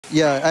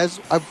Yeah,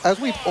 as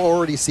we've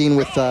already seen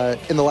with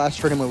in the last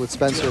tournament with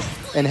Spencer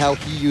and how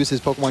he used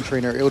his Pokemon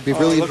trainer, it would be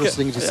really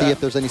interesting to see if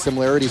there's any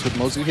similarities with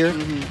Mozu here.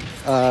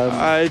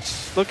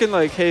 It's looking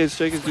like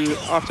HEYITSJAKE is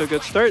off to a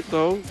good start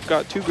though.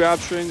 Got 2 grab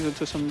strings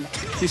into some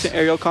decent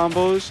aerial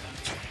combos.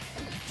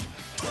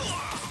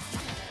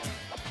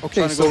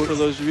 Okay, Trying to go for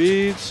those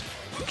reads,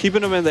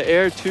 keeping him in the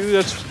air too.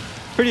 That's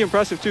pretty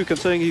impressive too,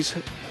 considering he's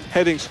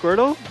hitting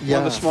Squirtle, one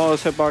of the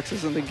smallest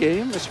hitboxes in the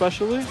game,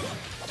 especially.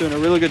 Doing a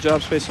really good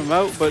job spacing him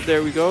out, but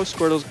there we go.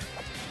 Squirtle's,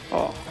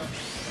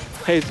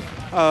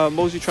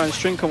 Mozu trying to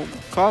string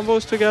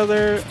combos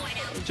together.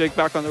 Jake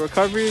back on the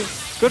recovery.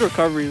 Good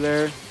recovery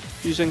there,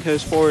 using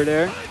his forward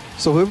air.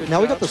 So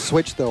now we got the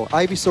switch though.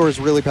 Ivysaur is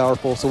really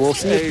powerful, so we'll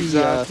see if he...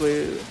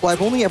 well,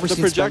 I've only ever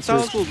seen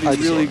projectiles Spencer's will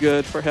be really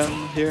good for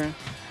him here.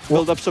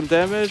 Build up some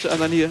damage,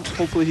 and then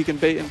hopefully he can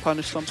bait and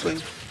punish something.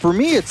 For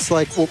me, it's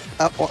like, well,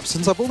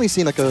 since I've only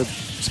seen like a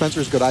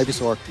Spencer's good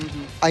Ivysaur,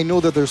 I know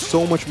that there's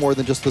so much more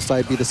than just the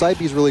side B. The side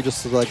B is really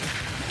just to like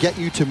get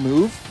you to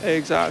move.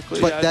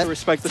 Exactly, but to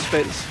respect the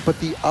space. But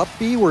the up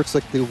B, where it's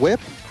like the whip,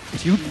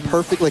 if you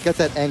perfectly get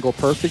that angle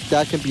perfect,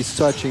 that can be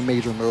such a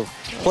major move.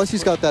 Plus,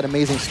 he's got that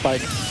amazing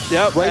spike.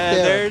 Yep, right and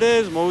there it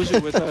is,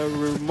 Mozu with a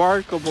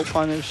remarkable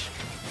punish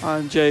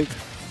on Jake.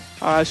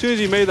 As soon as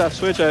he made that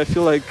switch, I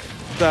feel like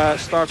that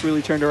stock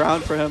really turned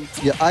around for him.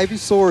 Yeah,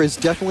 Ivysaur is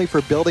definitely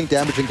for building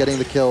damage and getting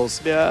the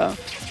kills. Yeah.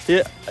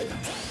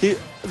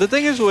 The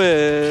thing is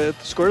with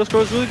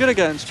Squirtle is really good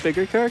against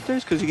bigger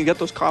characters because you can get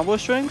those combo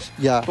strings.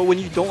 Yeah. But when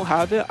you don't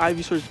have it,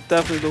 Ivysaur is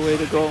definitely the way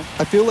to go.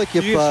 I feel like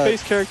if you can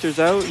space characters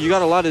out, you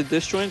got a lot of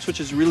disjoints, which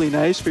is really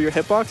nice for your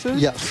hitboxes.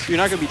 Yes. You're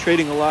not going to be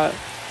trading a lot.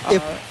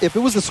 If it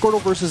was the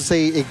Squirtle versus,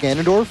 say, a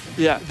Ganondorf,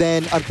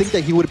 then I think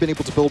that he would have been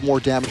able to build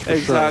more damage for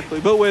Exactly.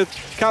 sure. But with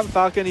Captain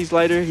Falcon, he's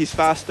lighter, he's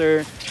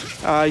faster.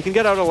 You can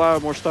get out a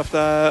lot more stuff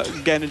that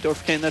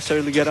Ganondorf can't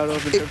necessarily get out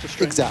of in terms of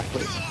strength.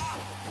 Exactly.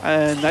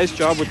 And nice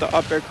job with the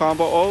up air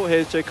combo. Oh,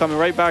 HEYITSJAKE coming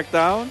right back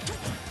down.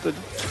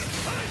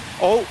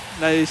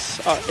 Nice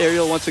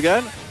aerial once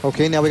again.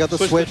 Okay, now we got the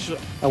switch.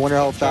 I wonder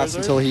how fast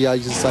until he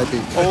uses side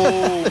B.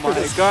 Oh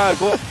my god,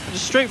 go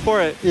just straight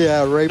for it.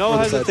 Yeah, right. No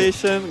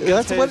hesitation.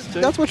 That's what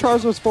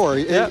Charizard's for.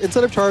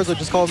 Instead of Charizard,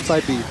 just call him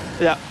side B.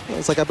 Yeah.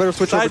 It's like I better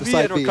switch over to side B.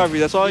 Side B and recovery,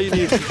 that's all you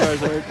need from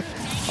Charizard.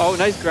 Oh,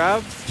 nice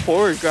grab.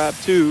 Forward grab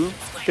too.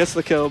 Gets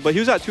the kill, but he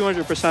was at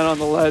 200% on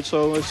the ledge,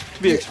 so it's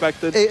to be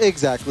expected.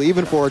 Exactly,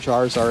 even for a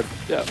Charizard.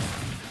 Yeah.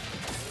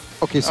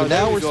 Okay, so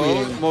now we're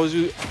seeing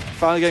Mozu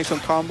finally getting some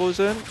combos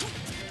in.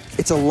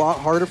 It's a lot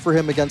harder for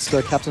him against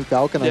Captain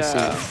Falcon, I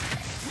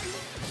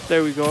see.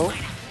 There we go.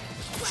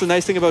 It's the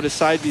nice thing about his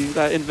side B,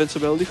 that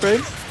invincibility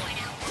frame.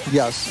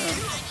 Yes.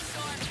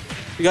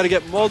 You got to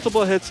get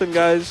multiple hits in,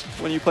 guys,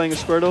 when you're playing a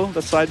Squirtle,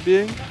 the side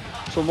being.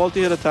 So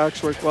multi-hit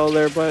attacks work well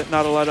there, but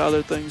not a lot of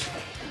other things.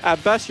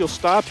 At best, you'll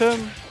stop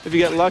him. If you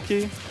get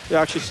lucky, you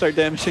actually start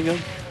damaging him.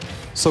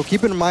 So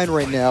keep in mind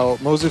right now,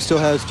 Mozu still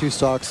has 2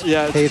 stocks.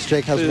 Yeah,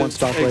 HEYITSJAKE has 1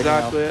 stock right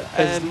now. Exactly.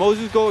 And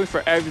Mozu's going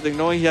for everything.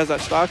 Knowing he has that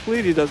stock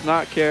lead, he does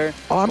not care.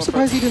 Oh, I'm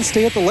surprised he didn't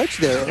stay at the ledge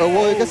there.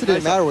 Well, I guess it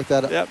didn't matter with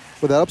that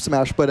with that up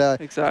smash, but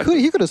he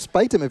could have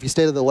spiked him if he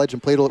stayed at the ledge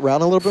and played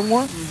around a little bit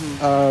more.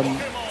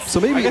 So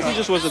maybe I guess he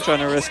just wasn't trying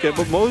to risk it.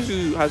 But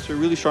Mozu has a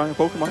really strong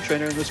Pokemon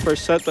trainer in this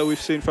first set that we've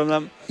seen from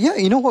them. Yeah,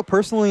 you know what?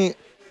 Personally,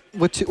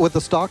 with the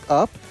stock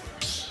up,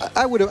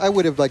 I would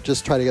have like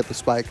just tried to get the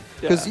spike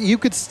because you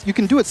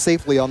can do it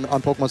safely on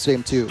Pokemon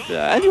Stadium too.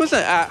 Yeah, and he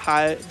wasn't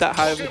at that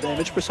high of a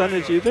damage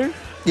percentage either.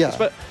 Yeah.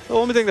 But the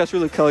only thing that's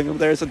really killing him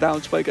there is a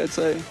down spike, I'd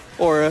say,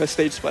 or a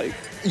stage spike.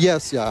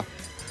 Yes, yeah.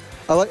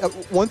 I like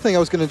one thing I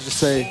was gonna just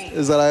say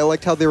is that I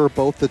liked how they were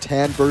both the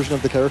tan version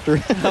of the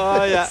character.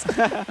 Oh yeah.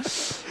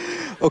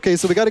 Okay,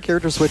 so we got a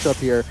character switch up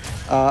here,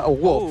 a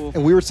wolf,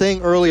 and we were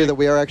saying earlier that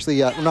we are actually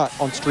not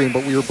on stream,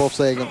 but we were both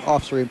saying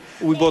off stream.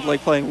 We both like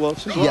playing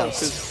wolves as well.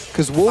 Yes,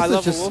 because Wolf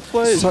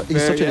is just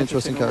he's such an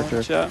interesting character.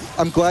 Watch, yeah.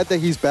 I'm glad that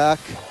he's back.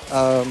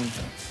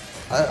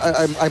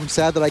 I'm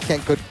sad that I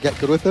can't get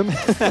good with him.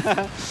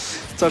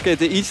 It's okay,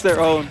 to each their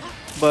own.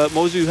 But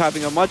Mozu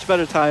having a much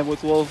better time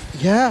with Wolf.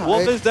 Yeah,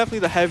 Wolf is definitely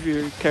the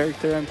heavier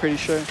character, I'm pretty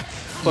sure.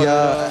 But,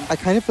 yeah, I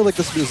kind of feel like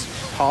this is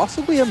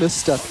possibly a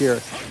misstep here,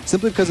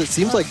 simply because it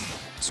seems like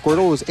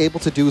Squirtle was able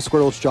to do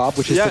Squirtle's job,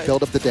 which is to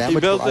build up the damage. He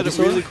built it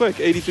really quick,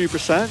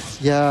 83%.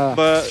 Yeah.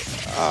 But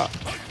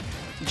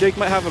Jake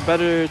might have a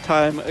better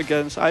time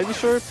against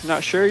Ivysaur.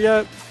 Not sure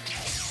yet.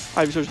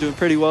 Ivysaur's doing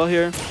pretty well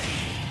here.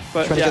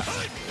 But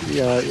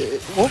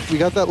well, we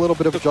got that little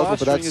bit of a juggle,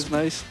 but that's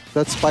nice.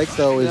 That spike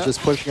though is just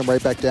pushing him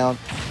right back down.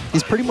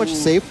 He's pretty much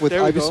safe with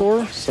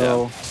Ivysaur,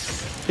 so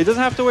he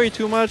doesn't have to worry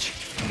too much.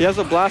 He has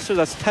a blaster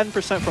that's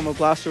 10% from a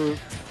blaster.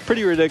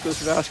 Pretty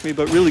ridiculous if you ask me,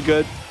 but really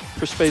good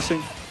for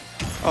spacing.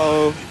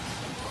 Oh,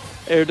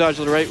 air dodge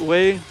the right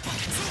way.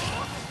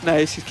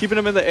 Nice, he's keeping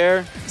him in the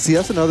air. See,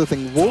 that's another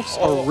thing. Wolves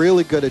are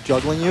really good at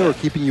juggling you or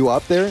keeping you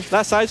up there.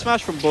 That side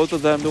smash from both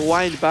of them, the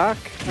wind back,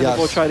 and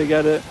they'll try to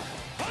get it.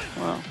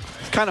 Wow.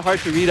 It's kind of hard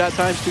to read at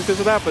times too because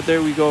of that, but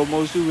there we go.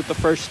 Mozu with the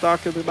first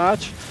stock of the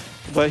match,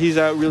 but he's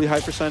at really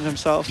high percent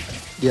himself.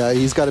 Yeah,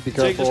 he's got to be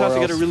careful. Jake just has to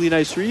get a really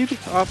nice read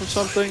off of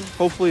something,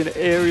 hopefully an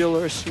aerial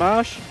or a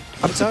smash.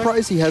 I'm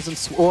surprised he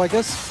hasn't. Well, I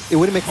guess it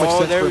wouldn't make much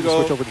sense for him to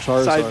switch over to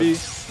Charizard. Side B,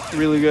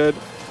 really good.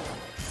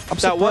 I'm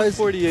surprised.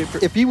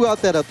 148. If he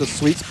got that at the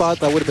sweet spot,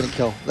 that would have been a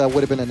kill. That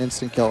would have been an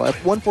instant kill. At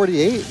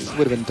 148, it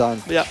would have been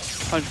done. Yeah,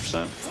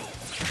 100%.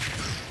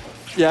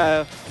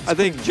 Yeah, I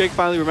think Jake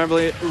finally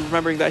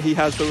remembering that he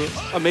has the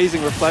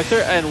amazing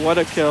reflector, and what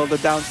a kill, the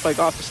down spike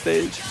off the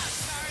stage.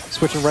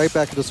 Switching right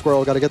back to the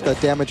Squirrel, got to get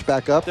that damage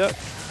back up. Yep.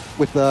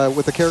 With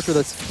a character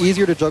that's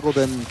easier to juggle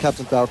than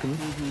Captain Falcon.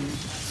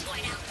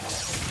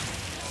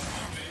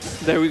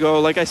 There we go.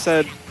 Like I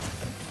said,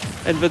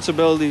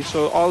 invincibility.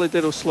 So all it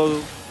did was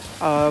slow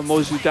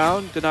Mozu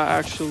down. Did not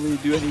actually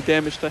do any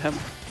damage to him.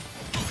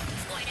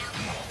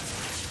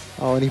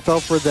 Oh, and he fell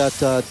for that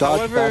dodge.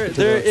 However,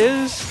 there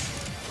is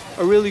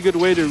a really good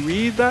way to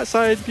read that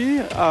side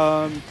B.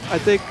 I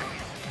think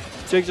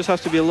Jake just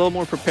has to be a little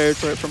more prepared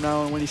for it from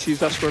now on when he sees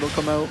that Squirtle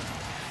come out.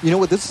 You know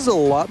what? This is a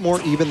lot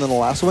more even than the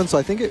last one, so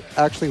I think it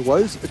actually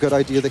was a good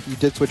idea that he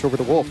did switch over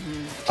to Wolf.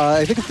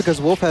 I think it's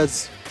because Wolf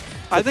has.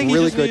 I think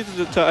really he just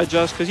needed to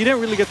adjust because he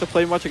didn't really get to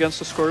play much against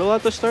the Squirtle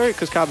at the start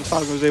because Captain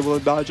Falcon was able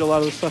to dodge a lot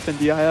of the stuff and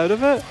DI out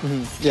of it.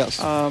 Yes.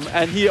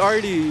 And he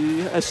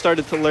already has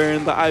started to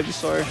learn the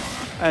Ivysaur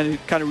and he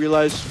kind of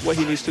realized what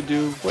he needs to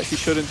do, what he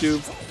shouldn't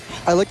do.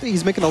 I like that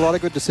he's making a lot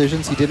of good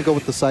decisions. He didn't go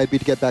with the side B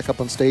to get back up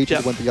on stage. He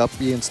went the up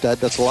B instead.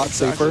 That's a lot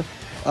safer.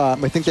 I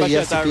think especially that he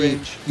has to be.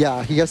 Range.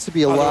 Yeah, he has to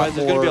be a lot more. Otherwise,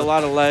 there's going to be a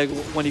lot of lag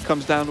when he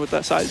comes down with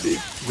that side B.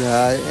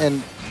 Yeah,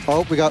 and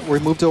we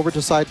moved over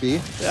to side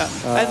B. Yeah,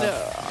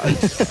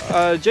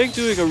 and Jake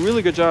doing a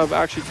really good job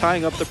actually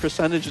tying up the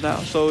percentage now.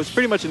 So it's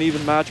pretty much an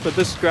even match, but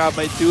this grab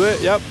might do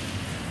it. Yep.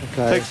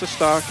 Okay. Takes the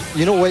stock.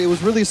 You know what? It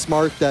was really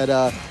smart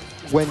that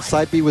when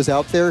side B was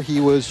out there, he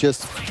was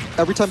just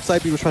every time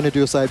side B was trying to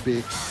do a side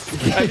B,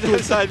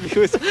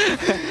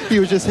 he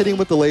was just hitting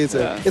with the laser.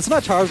 Yeah. It's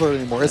not Charizard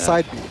anymore. It's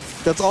side B.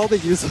 That's all they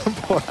use him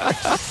for.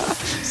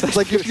 It's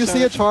like if you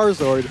see a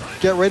Charizard,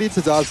 get ready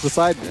to dodge the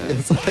side B.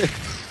 It's like,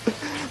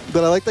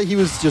 but I like that he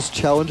was just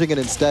challenging it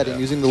instead and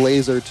using the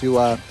laser to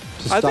stop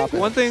it. I think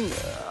one thing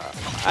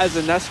as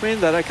a Nest main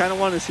that I kind of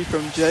want to see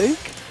from Jake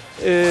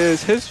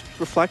is his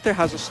reflector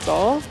has a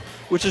stall,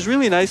 which is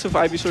really nice if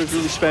Ivysaur is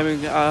really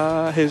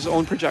spamming his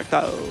own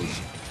projectiles.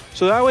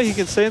 So that way he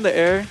can stay in the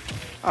air,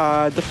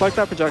 deflect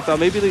that projectile,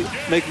 maybe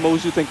make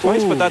Mozu think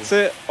twice, but that's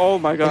it. Oh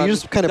my god. And you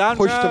just kind of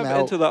pushed him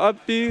out. Into the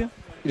up B. You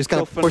just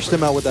kind of pushed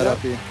him out with that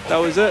up B. That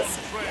was it.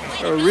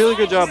 A really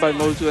good job by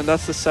Mozu, and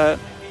that's the set.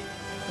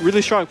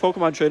 Really strong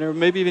Pokemon trainer,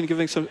 maybe even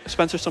giving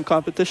Spencer some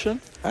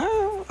competition. I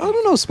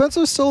don't know.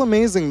 Spencer's still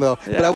amazing, though. Yeah. But